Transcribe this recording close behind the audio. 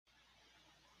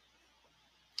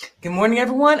Good morning,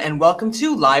 everyone, and welcome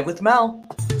to Live with Mel.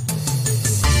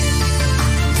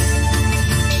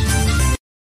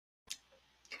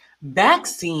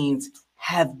 Vaccines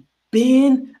have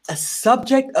been a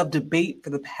subject of debate for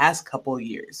the past couple of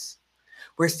years.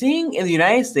 We're seeing in the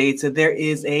United States that there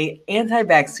is an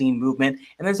anti-vaccine movement,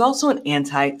 and there's also an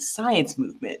anti-science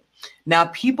movement. Now,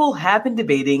 people have been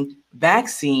debating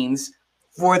vaccines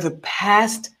for the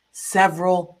past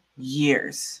several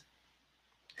years.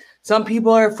 Some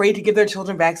people are afraid to give their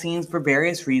children vaccines for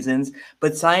various reasons,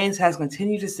 but science has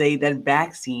continued to say that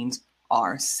vaccines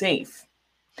are safe.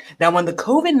 Now, when the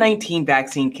COVID-19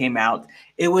 vaccine came out,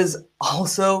 it was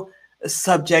also a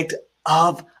subject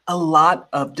of a lot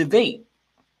of debate.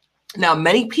 Now,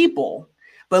 many people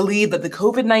believe that the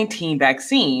COVID-19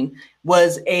 vaccine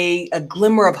was a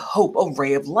glimmer of hope, a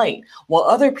ray of light, while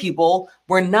other people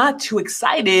were not too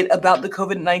excited about the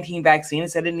COVID-19 vaccine and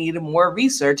said it needed more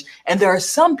research. And there are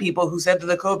some people who said that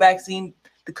the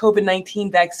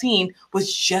COVID-19 vaccine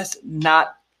was just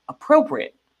not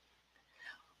appropriate.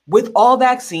 With all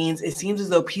vaccines, it seems as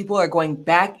though people are going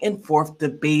back and forth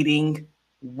debating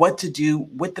what to do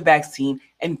with the vaccine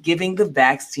and giving the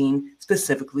vaccine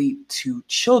specifically to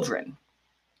children.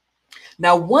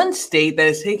 Now, one state that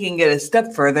is taking it a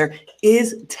step further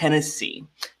is Tennessee.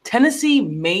 Tennessee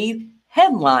made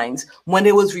headlines when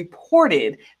it was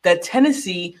reported that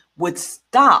Tennessee would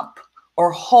stop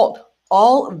or halt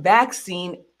all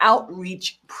vaccine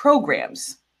outreach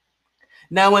programs.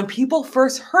 Now, when people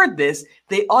first heard this,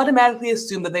 they automatically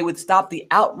assumed that they would stop the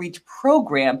outreach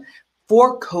program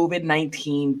for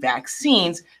COVID-19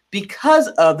 vaccines because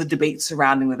of the debate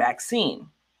surrounding the vaccine.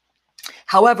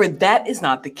 However, that is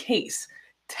not the case.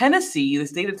 Tennessee, the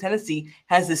state of Tennessee,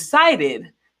 has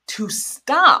decided to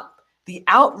stop the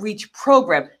outreach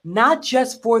program, not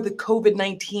just for the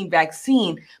COVID-19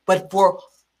 vaccine, but for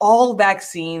all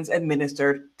vaccines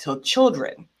administered to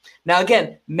children. Now,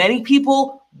 again, many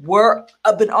people were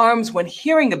up in arms when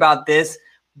hearing about this,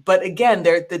 but again,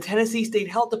 the Tennessee State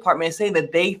Health Department is saying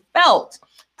that they felt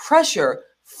pressure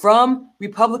from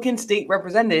Republican state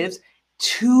representatives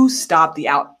to stop the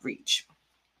outreach.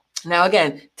 Now,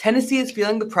 again, Tennessee is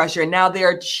feeling the pressure, and now they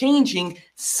are changing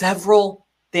several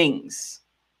things.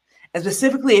 And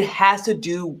specifically, it has to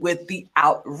do with the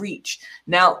outreach.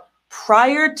 Now,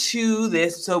 prior to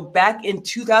this, so back in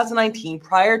 2019,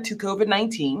 prior to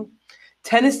COVID-19,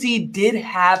 Tennessee did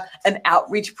have an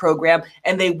outreach program,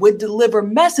 and they would deliver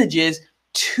messages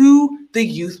to the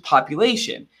youth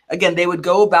population. Again, they would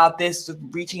go about this,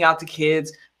 reaching out to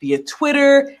kids via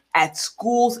Twitter, at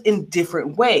schools in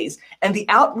different ways. And the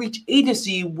outreach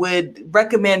agency would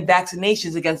recommend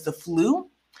vaccinations against the flu,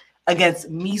 against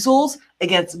measles,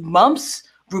 against mumps,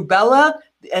 rubella,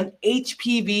 and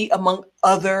HPV, among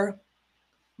other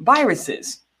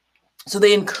viruses. So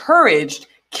they encouraged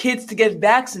kids to get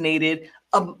vaccinated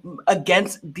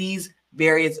against these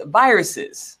various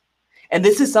viruses. And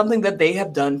this is something that they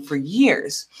have done for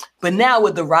years. But now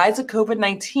with the rise of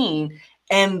COVID-19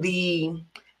 and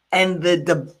the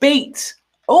debate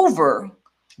over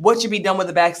what should be done with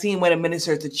the vaccine when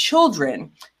administered to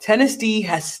children, Tennessee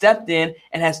has stepped in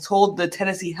and has told the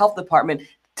Tennessee Health Department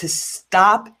to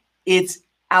stop its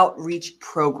outreach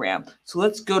program. So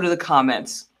let's go to the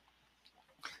comments.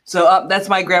 So that's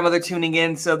my grandmother tuning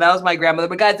in. So that was my grandmother.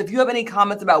 But guys, if you have any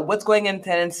comments about what's going on in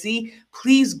Tennessee,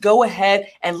 please go ahead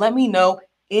and let me know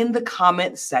in the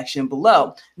comment section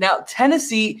below. Now,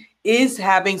 Tennessee is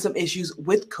having some issues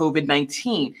with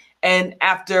COVID-19. And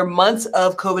after months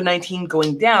of COVID-19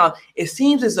 going down, it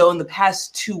seems as though in the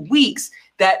past 2 weeks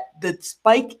that the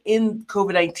spike in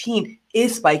COVID-19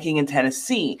 is spiking in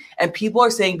Tennessee. And people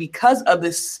are saying because of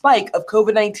this spike of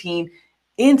COVID-19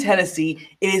 in Tennessee,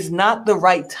 it is not the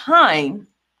right time.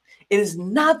 It is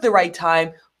not the right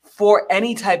time for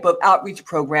any type of outreach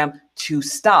program to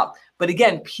stop. But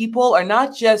again, people are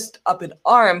not just up in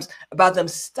arms about them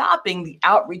stopping the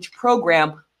outreach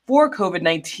program for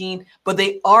COVID-19, but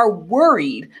they are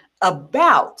worried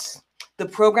about the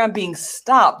program being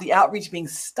stopped, the outreach being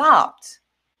stopped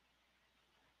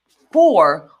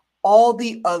for all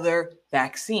the other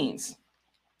vaccines.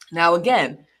 Now,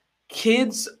 again,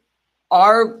 kids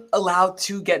are allowed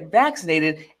to get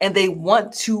vaccinated, and they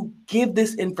want to give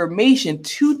this information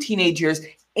to teenagers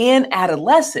and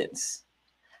adolescents.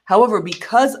 However,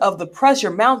 because of the pressure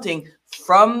mounting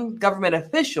from government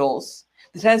officials,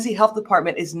 the Tennessee Health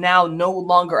Department is now no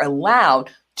longer allowed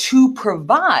to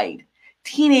provide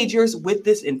teenagers with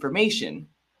this information.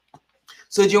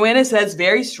 So Joanna says,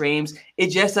 very strange. It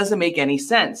just doesn't make any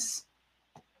sense.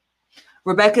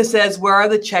 Rebecca says, where are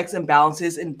the checks and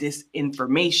balances in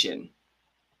disinformation?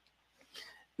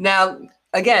 Now,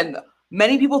 again,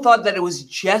 Many people thought that it was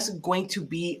just going to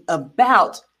be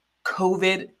about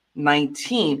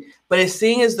COVID-19, but it's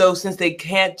seeming as though since they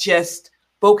can't just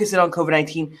focus it on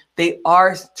COVID-19, they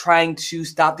are trying to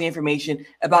stop the information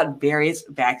about various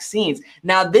vaccines.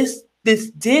 Now, this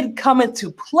did come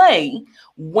into play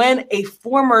when a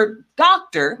former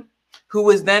doctor who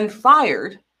was then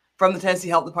fired from the Tennessee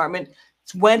Health Department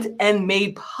went and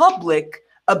made public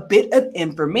a bit of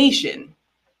information.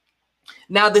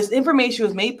 Now, this information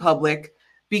was made public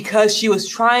because she was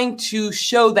trying to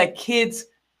show that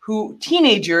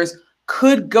teenagers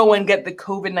could go and get the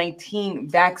COVID-19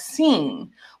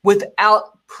 vaccine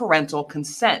without parental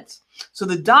consent. So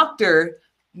the doctor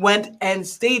went and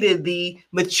stated the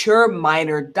mature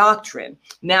minor doctrine.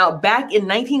 Now, back in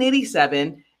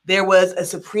 1987, there was a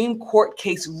Supreme Court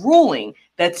case ruling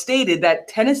that stated that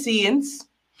Tennesseans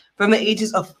from the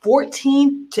ages of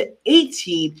 14 to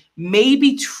 18 may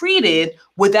be treated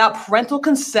without parental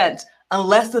consent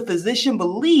unless the physician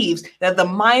believes that the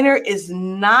minor is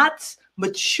not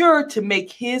mature to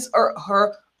make his or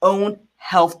her own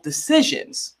health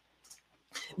decisions.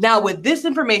 Now, with this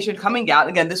information coming out,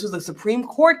 again, this was a Supreme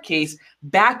Court case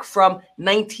back from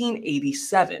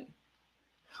 1987.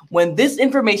 When this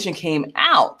information came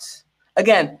out,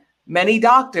 again, many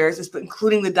doctors,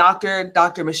 including the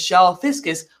Dr. Michelle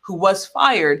Fiscus, who was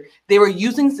fired, they were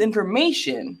using this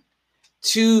information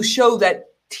to show that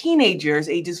teenagers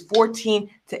ages 14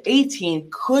 to 18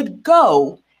 could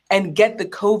go and get the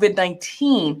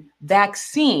COVID-19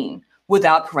 vaccine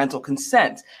without parental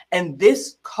consent. And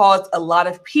this caused a lot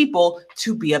of people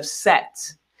to be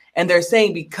upset. And they're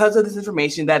saying because of this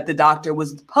information that the doctor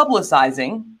was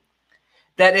publicizing,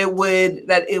 that it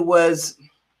was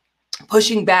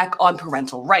pushing back on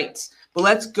parental rights. But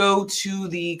let's go to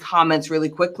the comments really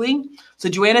quickly. So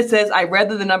Joanna says, I read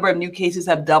that the number of new cases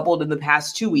have doubled in the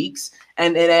past 2 weeks,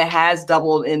 and it has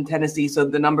doubled in Tennessee. So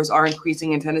the numbers are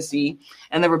increasing in Tennessee.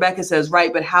 And then Rebecca says,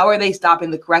 right, but how are they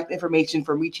stopping the correct information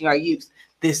from reaching our youth?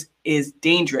 This is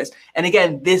dangerous. And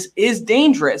again, this is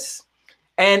dangerous.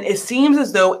 And it seems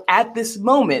as though at this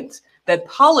moment that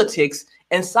politics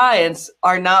and science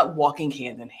are not walking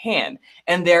hand in hand.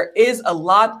 And there are a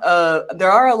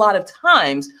lot of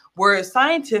times where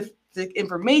scientific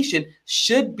information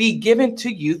should be given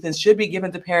to youth and should be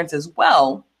given to parents as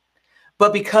well.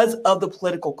 But because of the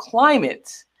political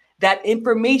climate, that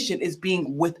information is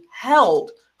being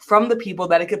withheld from the people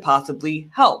that it could possibly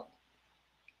help.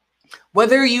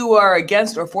 Whether you are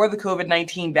against or for the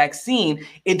COVID-19 vaccine,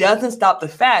 it doesn't stop the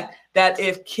fact that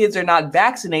if kids are not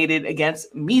vaccinated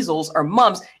against measles or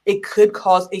mumps, it could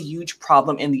cause a huge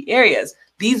problem in the areas.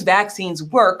 These vaccines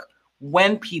work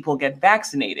when people get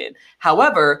vaccinated.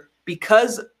 However,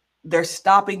 because they're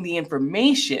stopping the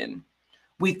information,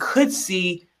 we could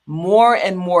see more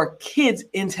and more kids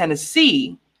in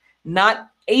Tennessee not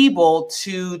able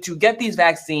to get these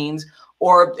vaccines,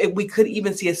 or we could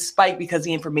even see a spike because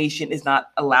the information is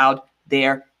not allowed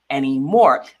there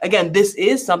anymore. Again, this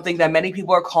is something that many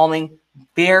people are calling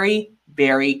very,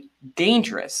 very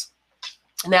dangerous.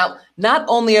 Now, not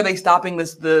only are they stopping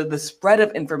the spread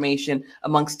of information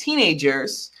amongst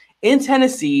teenagers, in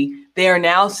Tennessee, they are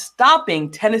now stopping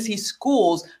Tennessee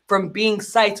schools from being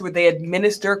sites where they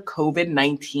administer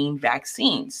COVID-19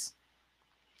 vaccines.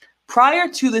 Prior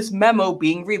to this memo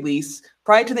being released,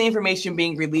 prior to the information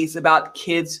being released about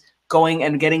kids going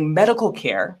and getting medical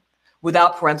care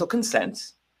without parental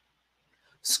consent,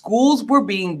 schools were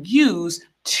being used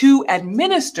to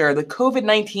administer the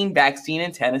COVID-19 vaccine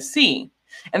in Tennessee.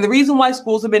 And the reason why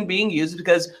schools have been being used is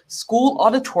because school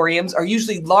auditoriums are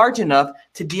usually large enough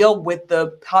to deal with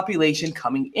the population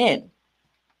coming in.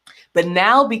 But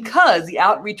now, because the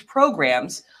outreach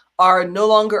programs are no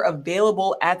longer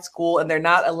available at school and they're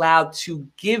not allowed to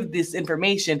give this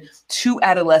information to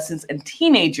adolescents and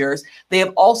teenagers, they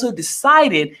have also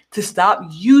decided to stop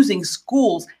using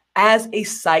schools as a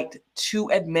site to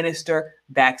administer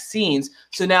vaccines.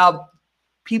 So now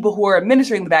people who are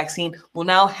administering the vaccine will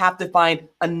now have to find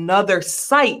another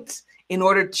site in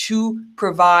order to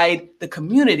provide the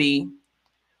community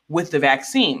with the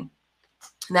vaccine.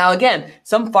 Now, again,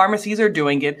 some pharmacies are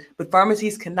doing it, but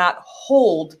pharmacies cannot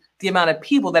hold the amount of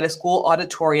people that a school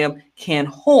auditorium can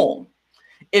hold.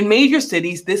 In major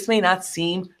cities, this may not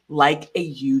seem like a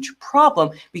huge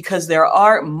problem because there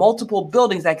are multiple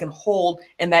buildings that can hold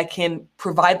and that can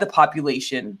provide the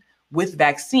population with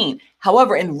vaccine.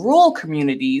 However, in rural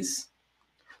communities,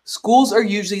 schools are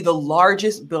usually the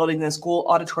largest buildings, and school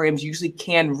auditoriums usually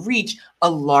can reach a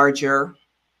larger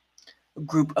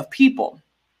group of people.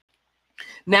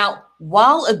 Now,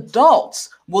 while adults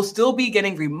will still be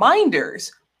getting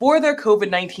reminders for their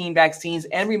COVID-19 vaccines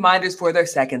and reminders for their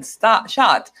second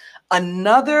shot.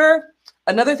 Another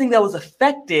thing that was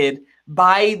affected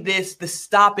by the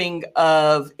stopping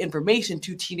of information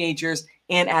to teenagers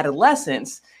and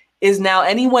adolescents is now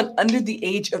anyone under the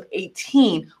age of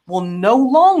 18 will no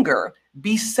longer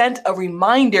be sent a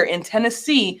reminder in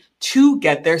Tennessee to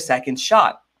get their second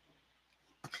shot.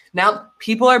 Now,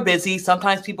 people are busy,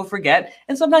 sometimes people forget,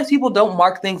 and sometimes people don't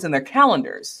mark things in their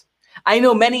calendars. I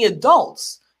know many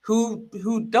adults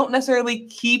who don't necessarily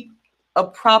keep a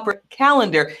proper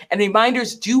calendar, and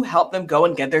reminders do help them go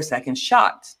and get their second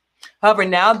shot. However,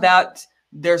 now that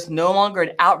there's no longer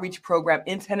an outreach program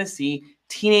in Tennessee,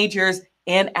 teenagers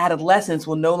and adolescents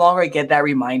will no longer get that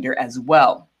reminder as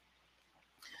well.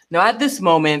 Now, at this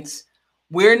moment,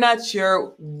 we're not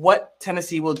sure what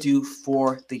Tennessee will do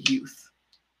for the youth.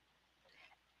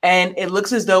 And it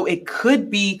looks as though it could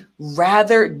be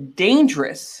rather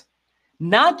dangerous,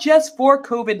 not just for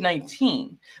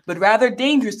COVID-19, but rather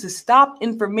dangerous to stop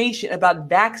information about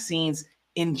vaccines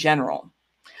in general.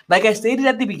 Like I stated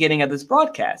at the beginning of this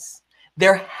broadcast,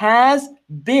 there has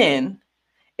been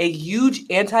a huge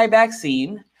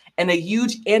anti-vaccine and a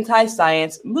huge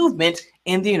anti-science movement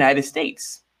in the United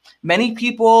States. Many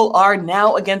people are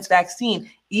now against vaccine,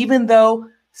 even though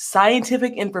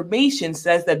scientific information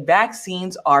says that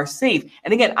vaccines are safe.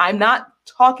 And again, I'm not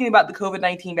talking about the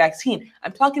COVID-19 vaccine.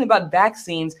 I'm talking about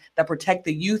vaccines that protect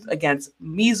the youth against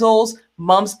measles,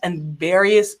 mumps, and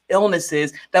various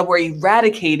illnesses that were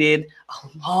eradicated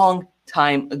a long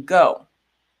time ago.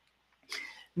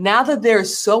 Now that there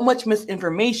is so much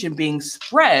misinformation being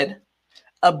spread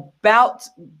about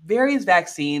various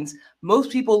vaccines,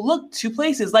 most people look to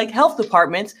places like health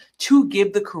departments to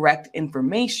give the correct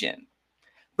information.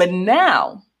 But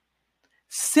now,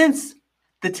 since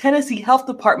the Tennessee Health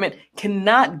Department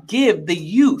cannot give the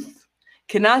youth,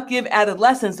 cannot give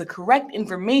adolescents the correct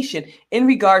information in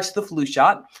regards to the flu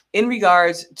shot, in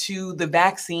regards to the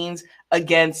vaccines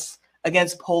against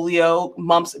polio,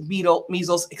 mumps,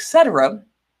 measles, etc.,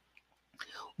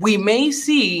 we may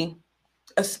see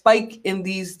a spike in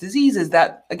these diseases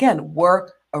that, again,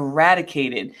 were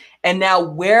eradicated. And now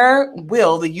where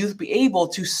will the youth be able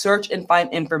to search and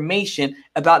find information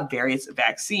about various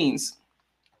vaccines?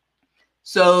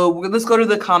 So let's go to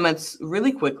the comments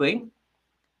really quickly.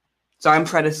 Sorry, I'm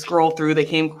trying to scroll through. They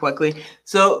came quickly.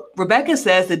 So Rebecca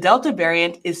says the Delta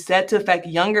variant is said to affect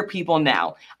younger people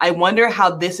now. I wonder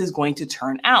how this is going to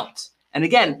turn out. And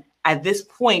again, at this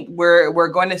point, we're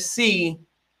going to see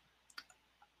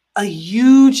a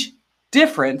huge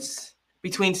difference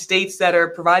between states that are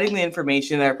providing the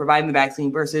information, that are providing the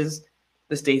vaccine, versus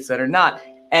the states that are not.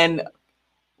 And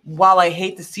while I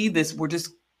hate to see this, we're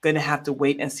just going to have to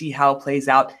wait and see how it plays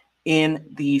out in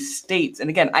these states. And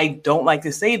again, I don't like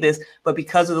to say this, but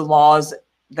because of the laws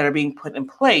that are being put in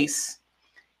place,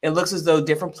 it looks as though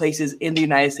different places in the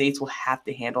United States will have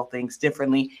to handle things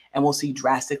differently, and we'll see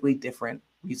drastically different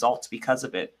results because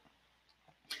of it.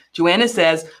 Joanna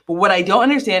says, but what I don't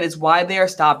understand is why they are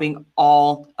stopping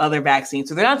all other vaccines.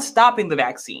 So they're not stopping the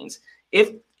vaccines.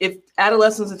 If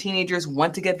adolescents and teenagers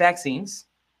want to get vaccines,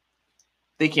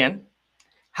 they can.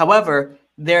 However,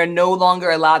 they're no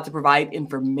longer allowed to provide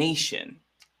information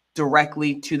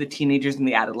directly to the teenagers and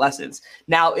the adolescents.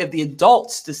 Now, if the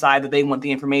adults decide that they want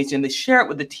the information, they share it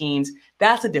with the teens,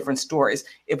 that's a different story.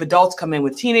 If adults come in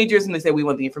with teenagers and they say, we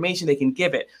want the information, they can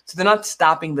give it. So they're not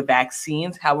stopping the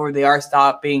vaccines. However, they are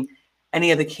stopping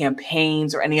any of the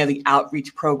campaigns or any of the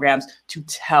outreach programs to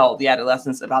tell the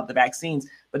adolescents about the vaccines.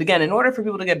 But again, in order for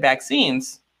people to get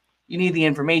vaccines, you need the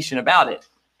information about it.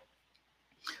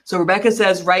 So Rebecca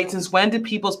says, right, since when did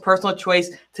people's personal choice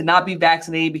to not be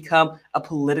vaccinated become a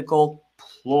political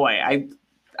ploy?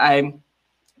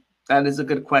 That is a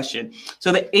good question.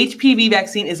 So the HPV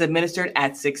vaccine is administered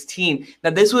at 16. Now,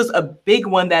 this was a big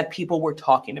one that people were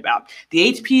talking about.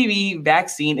 The HPV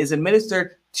vaccine is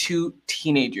administered to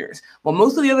teenagers. While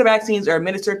most of the other vaccines are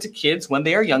administered to kids when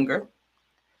they are younger,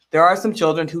 there are some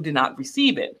children who did not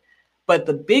receive it. But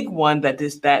the big one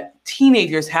that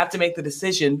teenagers have to make the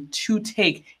decision to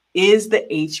take is the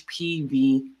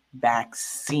HPV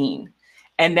vaccine.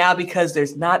 And now, because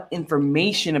there's not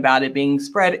information about it being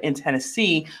spread in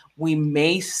Tennessee, we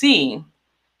may see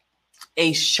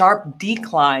a sharp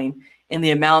decline in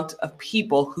the amount of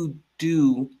people who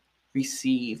do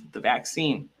receive the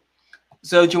vaccine.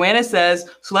 So Joanna says,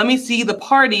 so let me see, the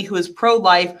party who is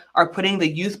pro-life are putting the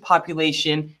youth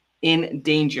population in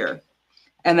danger.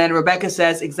 And then Rebecca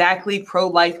says, exactly,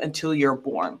 pro-life until you're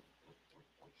born.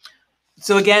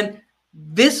 So again,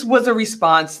 this was a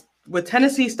response with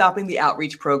Tennessee stopping the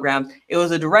outreach program. It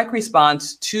was a direct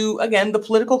response to, again, the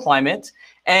political climate.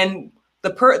 And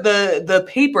the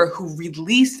paper who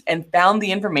released and found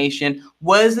the information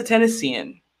was the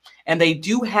Tennessean, and they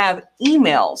do have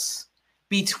emails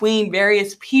between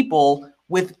various people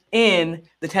within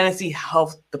the Tennessee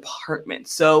Health Department.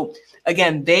 So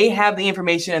again, they have the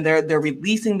information and they're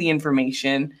releasing the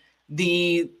information.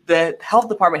 The health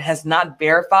department has not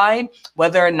verified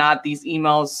whether or not these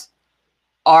emails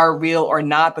are real or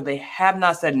not, but they have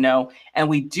not said no. And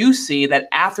we do see that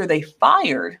after they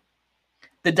fired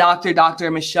the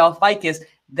Dr. Michelle Ficus,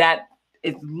 that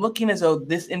it's looking as though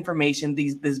this information,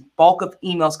 this bulk of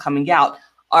emails coming out,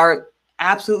 are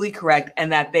absolutely correct,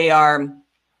 and that they are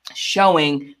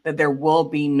showing that there will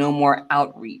be no more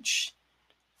outreach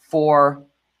for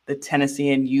the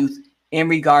Tennessean youth in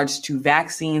regards to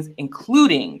vaccines,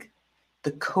 including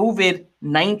the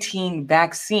COVID-19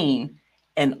 vaccine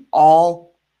and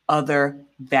all other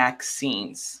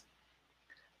vaccines.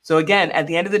 So again, at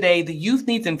the end of the day, the youth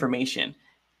needs information.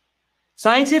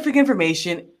 Scientific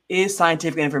information is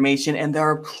scientific information, and there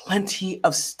are plenty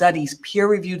of studies,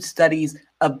 peer-reviewed studies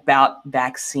about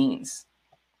vaccines.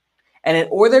 And in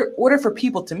order for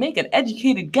people to make an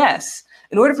educated guess,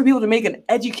 in order for people to make an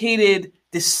educated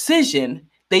decision,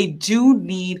 they do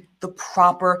need the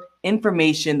proper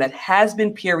information that has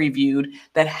been peer-reviewed,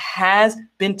 that has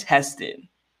been tested.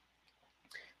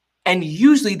 And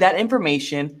usually that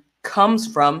information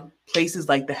comes from places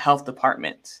like the health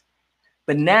department.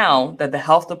 But now that the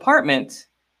health department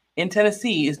in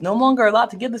Tennessee is no longer allowed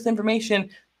to give this information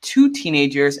to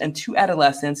teenagers and to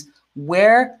adolescents,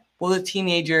 where will the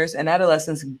teenagers and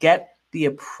adolescents get the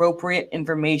appropriate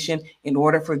information in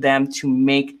order for them to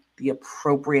make the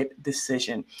appropriate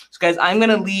decision? So guys, I'm going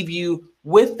to leave you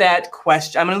with that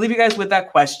question. I'm going to leave you guys with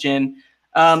that question.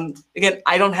 Again,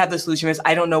 I don't have the solution.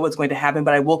 I don't know what's going to happen,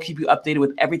 but I will keep you updated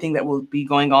with everything that will be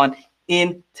going on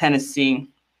in Tennessee.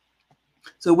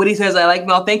 So Woody says, I like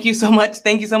Mel. Thank you so much.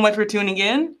 Thank you so much for tuning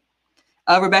in.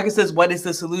 Rebecca says, what is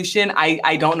the solution?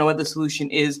 I don't know what the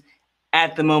solution is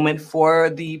at the moment for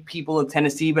the people of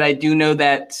Tennessee, but I do know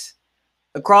that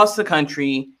across the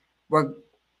country, where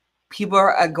people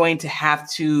are going to have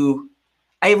to,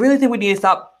 I really think we need to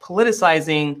stop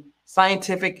politicizing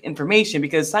scientific information,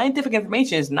 because scientific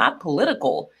information is not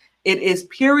political. It is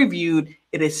peer-reviewed,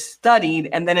 it is studied,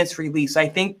 and then it's released. So I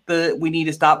think we need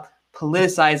to stop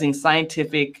politicizing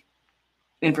scientific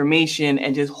information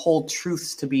and just hold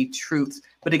truths to be truths.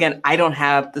 But again, I don't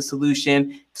have the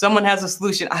solution. If someone has a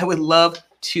solution, I would love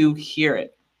to hear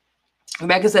it.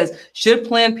 Rebecca says, should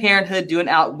Planned Parenthood do an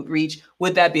outreach?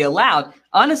 Would that be allowed?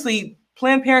 Honestly,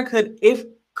 Planned Parenthood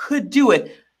could do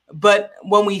it. But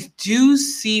when we do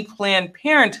see Planned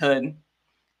Parenthood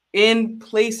in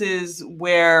places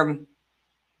where,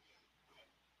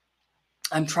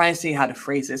 I'm trying to see how to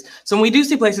phrase this. So when we do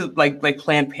see places like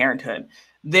Planned Parenthood,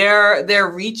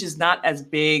 their reach is not as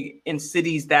big in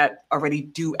cities that already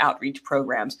do outreach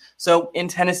programs. So in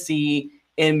Tennessee,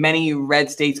 in many red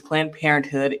states, Planned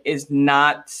Parenthood is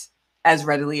not as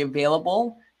readily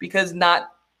available because not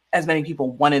as many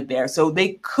people wanted there. So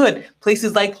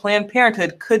places like Planned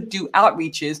Parenthood could do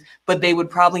outreaches, but they would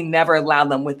probably never allow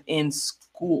them within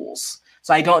schools.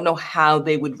 So I don't know how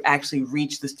they would actually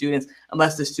reach the students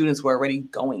unless the students were already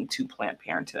going to Planned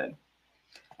Parenthood.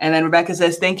 And then Rebecca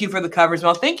says, thank you for the coverage.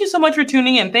 Well, thank you so much for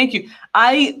tuning in. Thank you.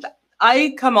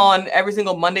 I come on every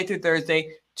single Monday through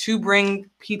Thursday to bring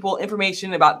people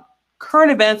information about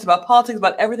current events, about politics,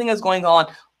 about everything that's going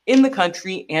on in the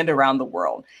country and around the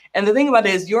world. And the thing about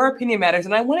it is your opinion matters,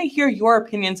 and I want to hear your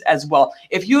opinions as well.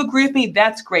 If you agree with me,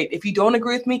 that's great. If you don't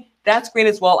agree with me, that's great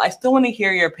as well. I still want to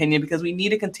hear your opinion because we need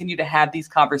to continue to have these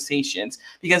conversations,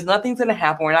 because nothing's going to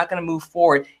happen. We're not going to move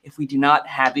forward if we do not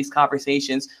have these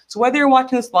conversations. So whether you're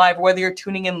watching this live or whether you're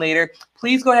tuning in later,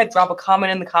 please go ahead, drop a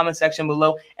comment in the comment section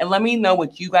below and let me know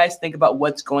what you guys think about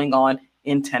what's going on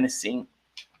in Tennessee.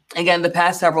 Again, the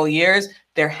past several years,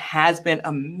 there has been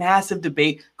a massive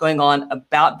debate going on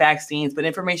about vaccines, but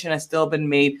information has still been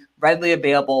made readily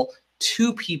available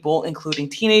to people, including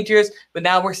teenagers. But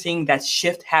now we're seeing that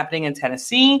shift happening in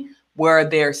Tennessee, where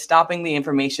they're stopping the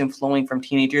information flowing from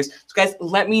teenagers. So guys,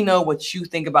 let me know what you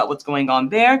think about what's going on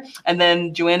there. And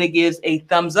then Joanna gives a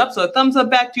thumbs up. So a thumbs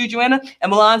up back to you, Joanna. And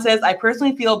Milan says, I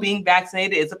personally feel being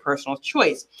vaccinated is a personal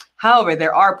choice. However,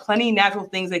 there are plenty natural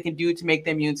things they can do to make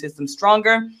the immune system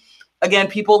stronger. Again,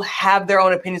 people have their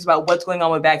own opinions about what's going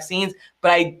on with vaccines, but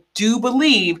I do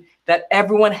believe that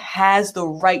everyone has the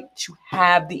right to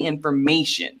have the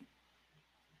information.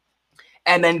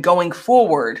 And then going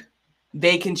forward,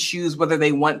 they can choose whether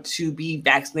they want to be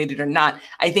vaccinated or not.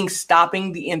 I think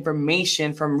stopping the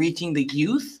information from reaching the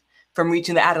youth from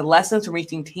reaching the adolescents, from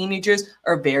reaching teenagers,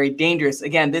 are very dangerous.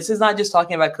 Again, this is not just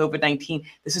talking about COVID-19.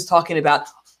 This is talking about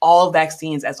all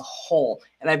vaccines as a whole.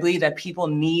 And I believe that people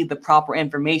need the proper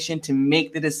information to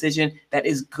make the decision that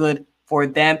is good for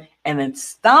them. And then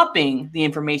stopping the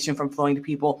information from flowing to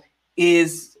people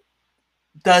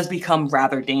does become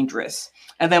rather dangerous.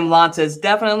 And then Milan says,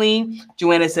 definitely.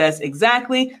 Joanna says,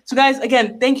 exactly. So guys,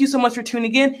 again, thank you so much for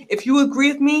tuning in. If you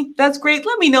agree with me, that's great.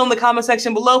 Let me know in the comment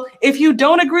section below. If you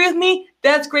don't agree with me,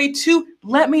 that's great too.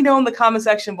 Let me know in the comment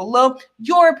section below.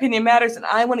 Your opinion matters, and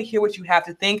I want to hear what you have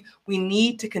to think. We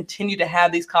need to continue to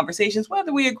have these conversations,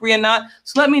 whether we agree or not.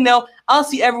 So let me know. I'll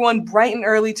see everyone bright and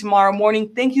early tomorrow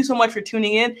morning. Thank you so much for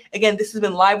tuning in. Again, this has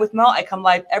been Live with Mel. I come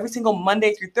live every single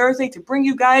Monday through Thursday to bring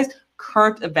you guys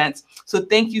current events. So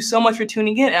thank you so much for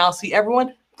tuning in, and I'll see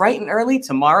everyone bright and early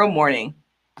tomorrow morning.